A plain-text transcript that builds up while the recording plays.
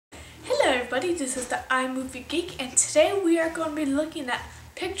everybody, this is the iMovie Geek, and today we are going to be looking at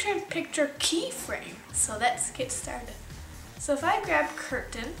picture-in-picture keyframe. So let's get started. So if I grab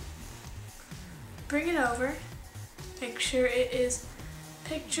curtain, bring it over, make sure it is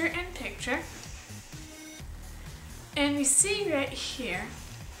picture-in-picture, and you see right here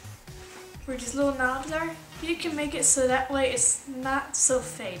where these little knobs are, you can make it so that way it's not so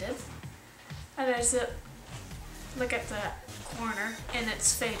faded. And there's a look at the corner and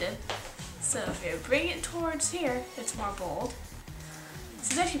it's faded. So if you bring it towards here, it's more bold.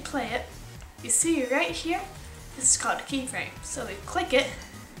 So if you play it, you see right here, this is called a keyframe. So we click it,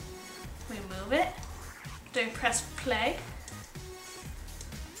 we move it, then press play,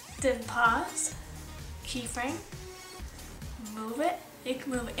 then pause, keyframe, move it. You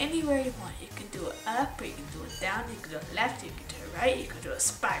can move it anywhere you want. You can do it up, or you can do it down, you can do it left, you can do it right, you can do a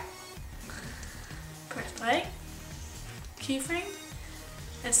spiral. Press play, keyframe,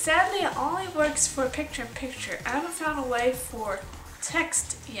 and sadly it only works for picture-in-picture. I haven't found a way for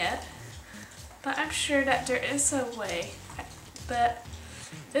text yet, but I'm sure that there is a way. But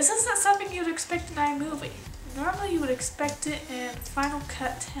this isn't something you'd expect in iMovie. Normally you would expect it in Final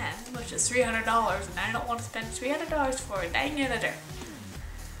Cut 10, which is $300, and I don't want to spend $300 for a dang editor.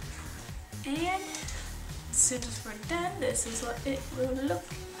 And as soon as we're done, this is what it will look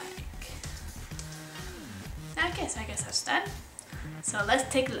like. I guess that's done. So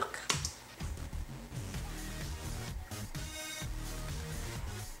let's take a look.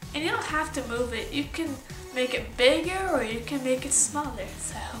 And you don't have to move it. You can make it bigger or you can make it smaller.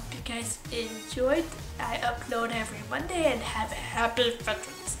 So I hope you guys enjoyed. I upload every Monday and have a happy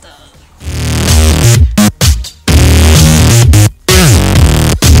Veterans Day.